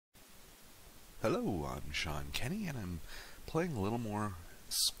Hello, I'm Shawn Kenney, and I'm playing a little more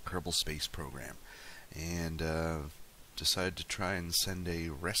Kerbal Space Program, and decided to try and send a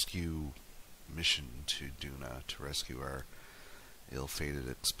rescue mission to Duna to rescue our ill-fated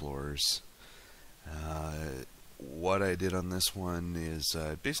explorers. What I did on this one is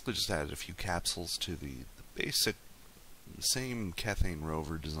basically just added a few capsules to the basic same Kethane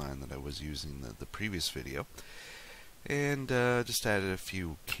Rover design that I was using the previous video. And just added a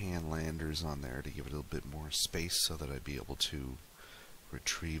few can landers on there to give it a little bit more space so that I'd be able to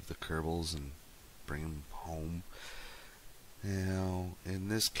retrieve the Kerbals and bring them home. Now, in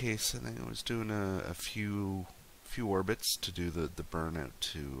this case, I think I was doing a few orbits to do the burnout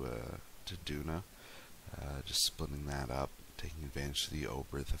to Duna, just splitting that up, taking advantage of the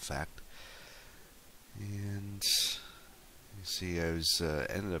Oberth effect. And you see, I was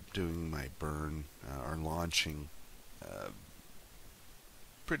ended up doing my burn or launching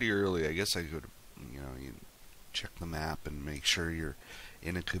pretty early. I guess I could, you check the map and make sure you're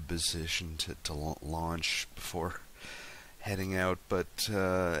in a good position to launch before heading out. But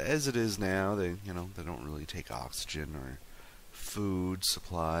as it is now, they don't really take oxygen or food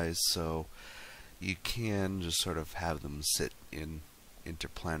supplies, so you can just sort of have them sit in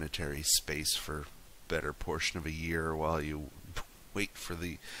interplanetary space for a better portion of a year while you wait for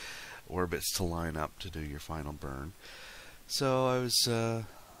the orbits to line up to do your final burn. So I was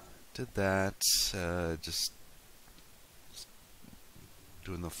did that, just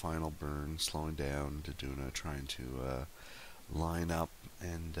doing the final burn, slowing down to Duna, trying to line up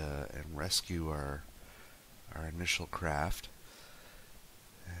and rescue our initial craft.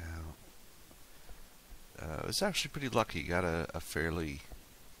 I was actually pretty lucky. Got a fairly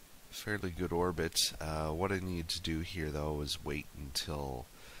good orbit. What I needed to do here, though, was wait until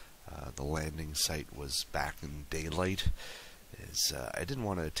the landing site was back in daylight. I didn't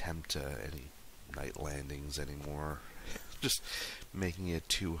want to attempt any night landings anymore, just making it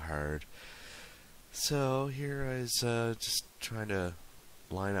too hard. So here I was just trying to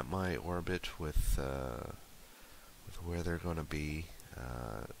line up my orbit with where they're going to be.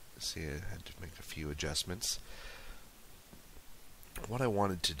 See, I had to make a few adjustments. What I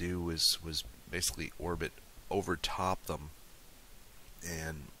wanted to do was basically orbit over top them,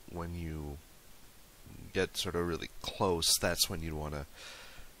 and when you get sort of really close, that's when you want to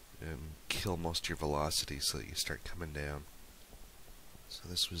kill most of your velocity so that you start coming down. So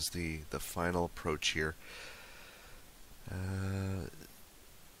this was the final approach here, and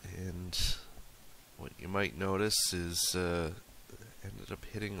what you might notice is ended up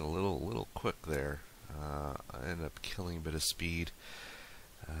hitting a little quick there. I ended up killing a bit of speed.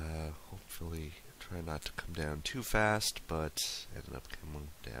 Hopefully try not to come down too fast, but ended up coming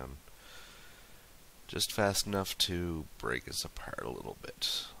down just fast enough to break us apart a little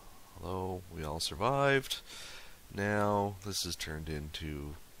bit. Although we all survived, now this has turned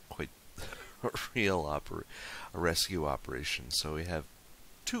into quite a real rescue operation. So we have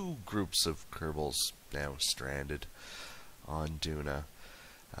two groups of Kerbals now stranded on Duna.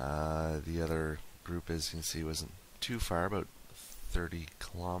 The other group, as you can see, wasn't too far, about 30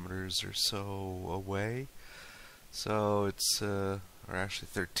 kilometers or so away. So it's, or actually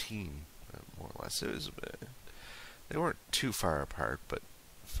 13, more or less. It was a bit, they weren't too far apart, but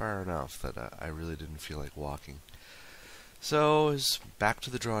far enough that I really didn't feel like walking. So I was back to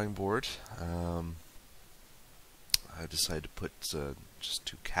the drawing board. I decided to put just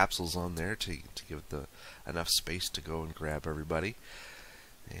 2 capsules on there to give it enough space to go and grab everybody.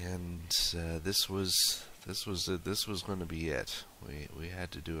 And this was going to be it. We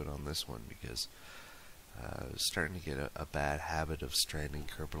had to do it on this one because I was starting to get a bad habit of stranding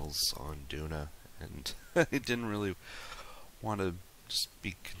Kerbals on Duna, and I didn't really want to just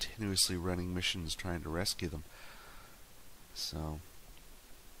be continuously running missions trying to rescue them. So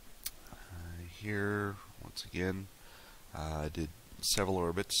here, once again, I did several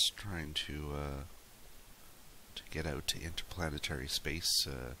orbits trying to get out to interplanetary space,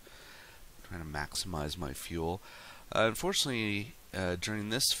 trying to maximize my fuel. Unfortunately, during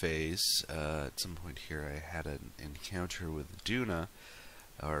this phase, at some point here, I had an encounter with Duna,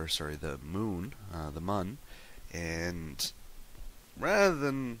 or sorry, the Moon, the Mun, and rather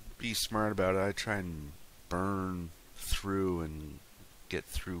than be smart about it, I try and burn through and get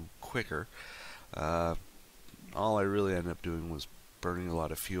through quicker. All I really ended up doing was burning a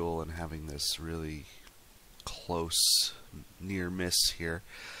lot of fuel and having this really close near miss here.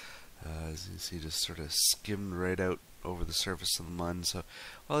 As you see, just sort of skimmed right out over the surface of the Mun. So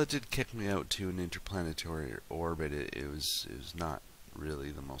while it did kick me out to an interplanetary orbit, it was not really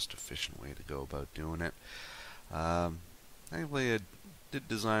the most efficient way to go about doing it. Thankfully, I did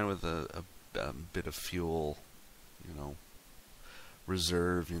design with a bit of fuel, you know,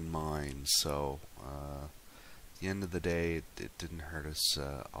 reserve in mind. So at the end of the day, it didn't hurt us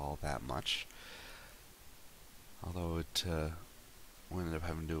all that much. Although we ended up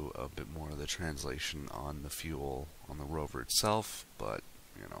having to do a bit more of the translation on the fuel on the rover itself, but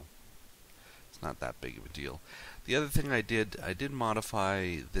you know, it's not that big of a deal. The other thing I did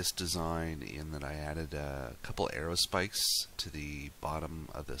modify this design in that I added a couple arrow spikes to the bottom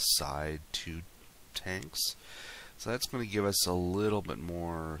of the side two tanks. So that's going to give us a little bit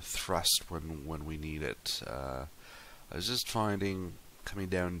more thrust when we need it. I was just finding coming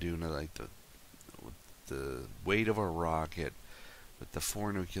down Duna, like the weight of our rocket with the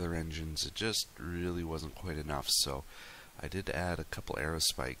 4 nuclear engines, it just really wasn't quite enough. So I did add a couple arrow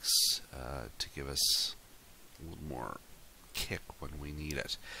spikes to give us a little more kick when we need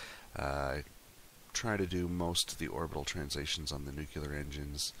it. Try to do most of the orbital translations on the nuclear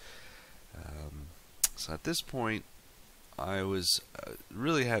engines. So at this point, I was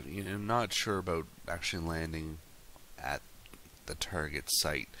really not sure about actually landing at the target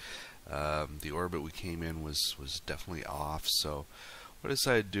site. The orbit we came in was definitely off, so what I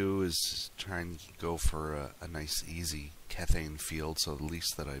decided to do is try and go for a nice easy Kethane field, so at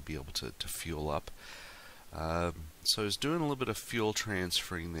least that I'd be able to fuel up. So I was doing a little bit of fuel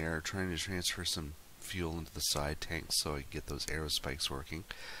transferring there, trying to transfer some fuel into the side tanks so I could get those arrow spikes working.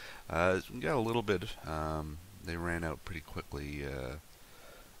 We got a little bit, they ran out pretty quickly,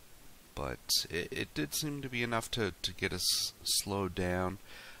 but it did seem to be enough to get us slowed down.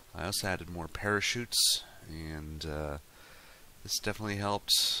 I also added more parachutes, and this definitely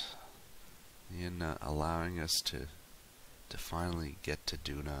helped in allowing us to finally get to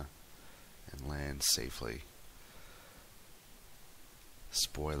Duna and land safely.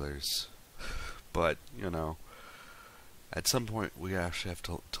 Spoilers. But, you know, at some point we actually have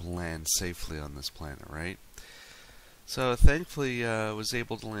to land safely on this planet, right? So thankfully I was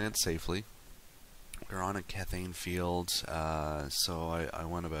able to land safely. We're on a Kethane field, so I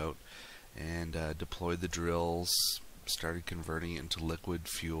went about and deployed the drills, started converting it into liquid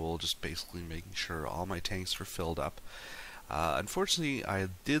fuel, just basically making sure all my tanks were filled up. Unfortunately, I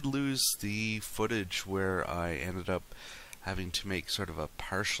did lose the footage where I ended up having to make sort of a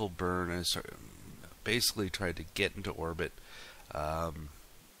partial burn. I basically tried to get into orbit, although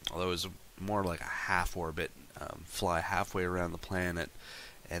it was more like a half orbit, fly halfway around the planet,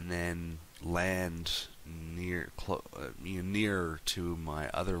 and then land near to my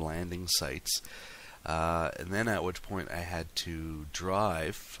other landing sites, and then at which point I had to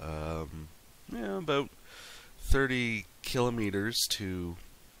drive about 30 kilometers to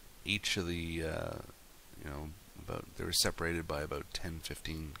each of the they were separated by about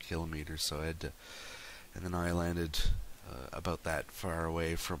 10-15 kilometers, so I had to, and then I landed about that far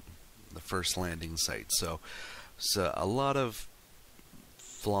away from the first landing site. So a lot of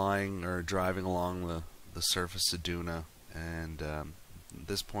flying or driving along the surface of Duna, and at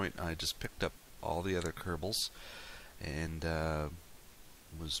this point I just picked up all the other Kerbals and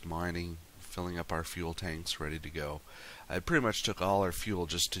was mining, filling up our fuel tanks, ready to go. I pretty much took all our fuel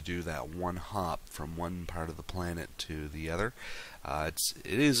just to do that one hop from one part of the planet to the other. It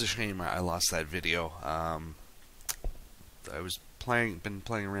is a shame I lost that video. I was been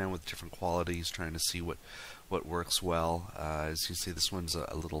playing around with different qualities, trying to see what works well. As you see, this one's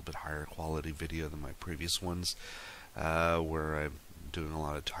a little bit higher quality video than my previous ones, where I'm doing a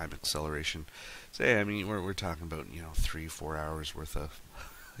lot of time acceleration. So yeah, I mean, we're talking about 3-4 hours worth of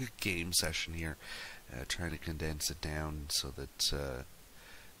game session here, trying to condense it down so that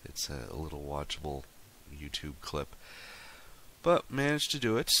it's a little watchable YouTube clip. But managed to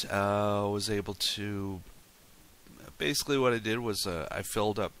do it. Was able to. Basically, what I did was I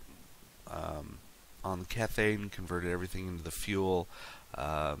filled up on the Kethane, converted everything into the fuel,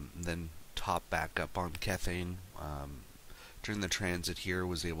 then topped back up on Kethane. During the transit here,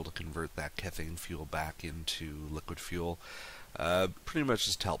 was able to convert that Kethane fuel back into liquid fuel. Pretty much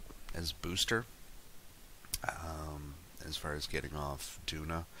just help as booster as far as getting off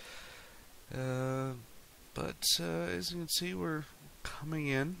Duna. But as you can see, we're coming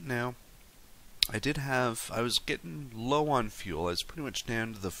in now. I was getting low on fuel. I was pretty much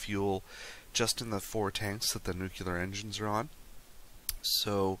down to the fuel just in the 4 tanks that the nuclear engines are on.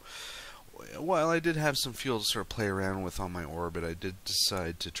 So while I did have some fuel to sort of play around with on my orbit, I did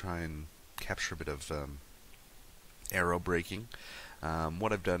decide to try and capture a bit of aero braking.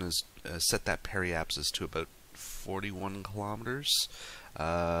 What I've done is set that periapsis to about 41 kilometers.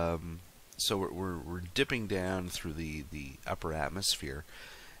 So we're dipping down through the upper atmosphere,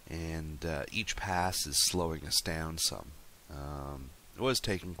 and each pass is slowing us down some. it was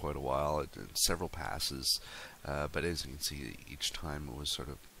taking quite a while, several passes, but as you can see, each time it was sort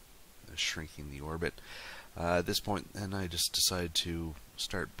of shrinking the orbit. At this point, then I just decided to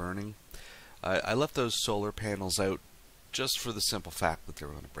start burning. I left those solar panels out just for the simple fact that they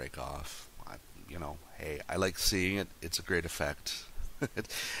were going to break off. You know, hey, I like seeing it. It's a great effect.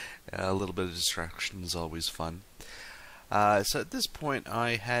 A little bit of distraction is always fun. So at this point,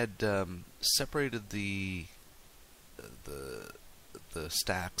 I had separated the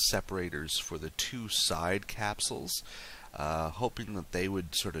stack separators for the two side capsules, hoping that they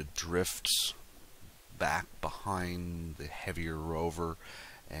would sort of drift back behind the heavier rover,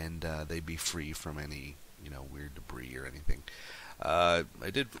 and they'd be free from any, you know, weird debris or anything. I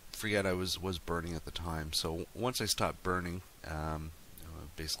did forget I was burning at the time, so once I stopped burning,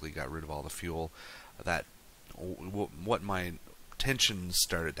 basically got rid of all the fuel. What my tensions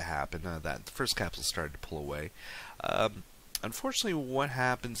started to happen, that the first capsule started to pull away. Unfortunately, what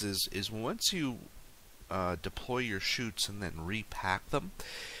happens is once you deploy your chutes and then repack them,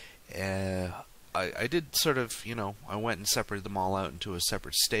 I did sort of, you know, I went and separated them all out into a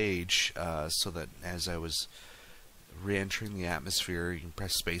separate stage, so that as I was re-entering the atmosphere, you can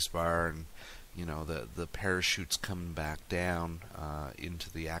press spacebar and, you know, the parachutes coming back down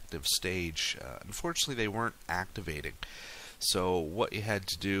into the active stage. Unfortunately, they weren't activating. So what you had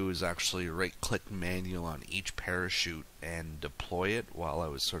to do is actually right-click manual on each parachute and deploy it while I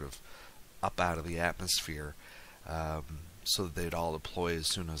was sort of up out of the atmosphere, so that they'd all deploy as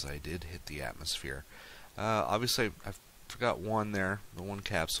soon as I did hit the atmosphere. Obviously, I forgot one there, the one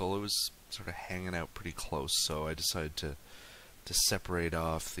capsule. It was sort of hanging out pretty close, so I decided to separate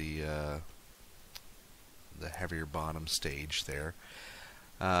off the heavier bottom stage there.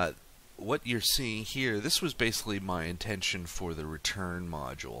 What you're seeing here, this was basically my intention for the return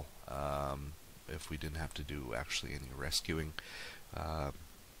module, if we didn't have to do actually any rescuing.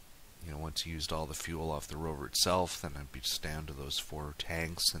 You know, once you used all the fuel off the rover itself, then I'd be just down to those 4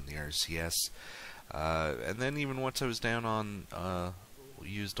 tanks and the RCS. And then even once I was down on,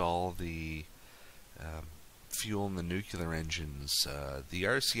 used all the fuel in the nuclear engines, the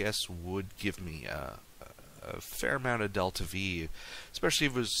RCS would give me a fair amount of delta V, especially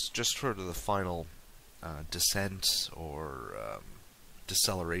if it was just sort of the final descent or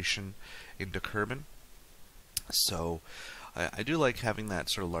deceleration into Kerbin. So I do like having that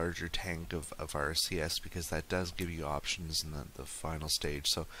sort of larger tank of RCS, because that does give you options in the final stage.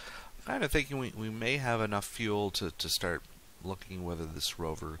 So I'm kind of thinking we may have enough fuel to start looking whether this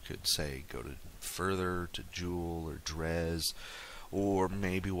rover could, say, go to further to Joule or Dres, or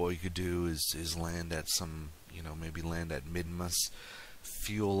maybe what you could do is land at some, you know, maybe land at Midmas,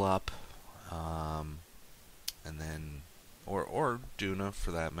 fuel up, and then or Duna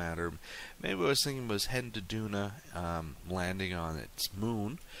for that matter. Maybe what I was thinking was heading to Duna, landing on its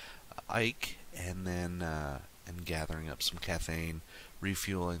moon, Ike, and then and gathering up some Kethane,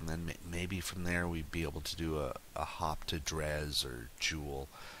 refueling. Then maybe from there we'd be able to do a hop to Dres or Joule.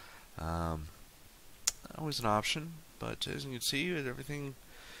 Always an option, but as you can see, everything.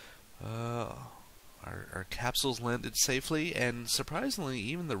 Our capsules landed safely, and surprisingly,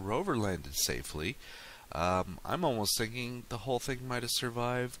 even the rover landed safely. I'm almost thinking the whole thing might have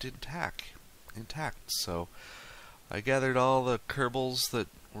survived intact. So I gathered all the Kerbals that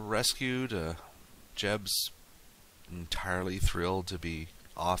were rescued. Jeb's entirely thrilled to be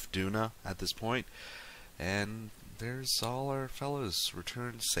off Duna at this point, and there's all our fellows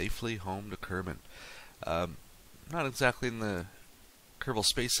returned safely home to Kerbin. Not exactly in the Kerbal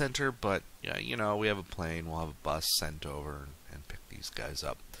Space Center, but yeah, you know, we have a plane, we'll have a bus sent over and pick these guys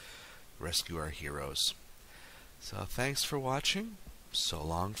up, rescue our heroes. So thanks for watching. So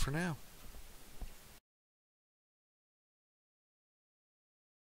long for now.